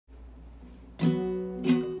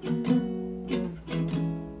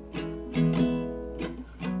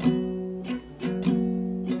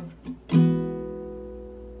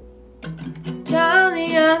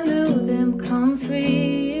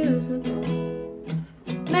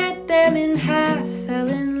swam in half, fell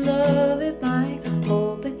in love with my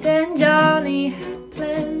hole. But then Johnny had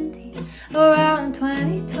plenty around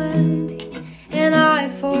 2020, and I,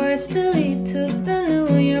 forced to leave, took the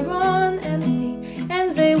new year on empty.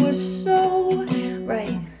 And they were so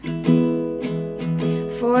right.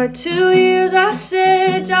 For 2 years I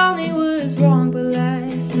said Johnny was wrong, but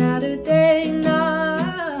last Saturday night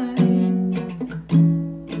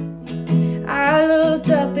I looked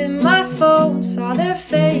up in my phone, saw their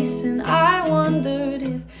face, and I wondered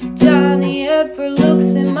if Johnny ever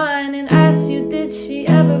looks in mine, and asked you, did she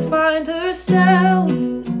ever find herself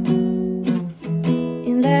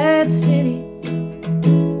in that city?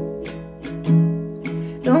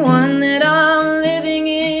 The one that I'm living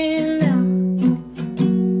in now.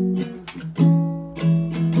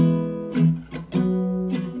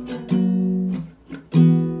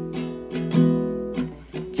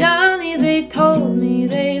 Johnny, they told me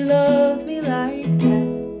they loved me like that.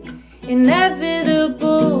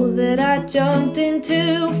 Inevitable that I jumped in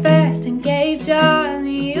too fast and gave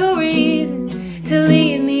Johnny a reason to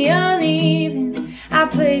leave me uneven. I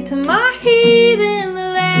played to my heathen,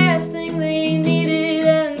 the last thing they needed,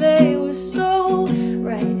 and they were so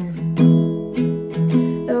right.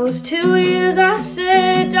 Those 2 years I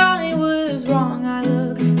said Johnny was wrong, I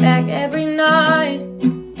look back every night,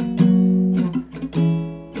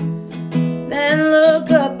 then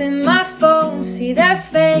look up in my phone, see their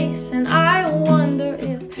face, and I wonder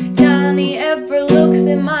if Johnny ever looks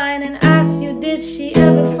in mine, and asks you, did she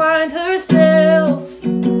ever find herself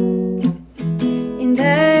in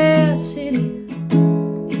that city?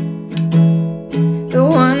 The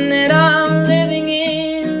one that I'm living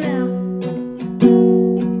in now.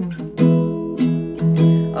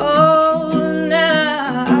 Oh,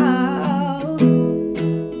 now.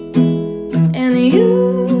 And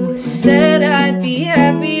you said I'd be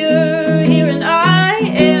happier here, and I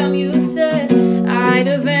am. You said I'd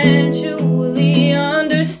eventually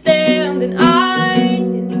understand, and I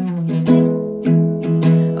did.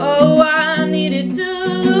 Oh, I needed to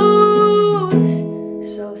lose.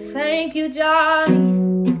 So thank you, Johnny.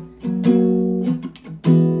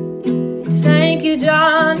 Thank you,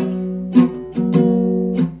 Johnny.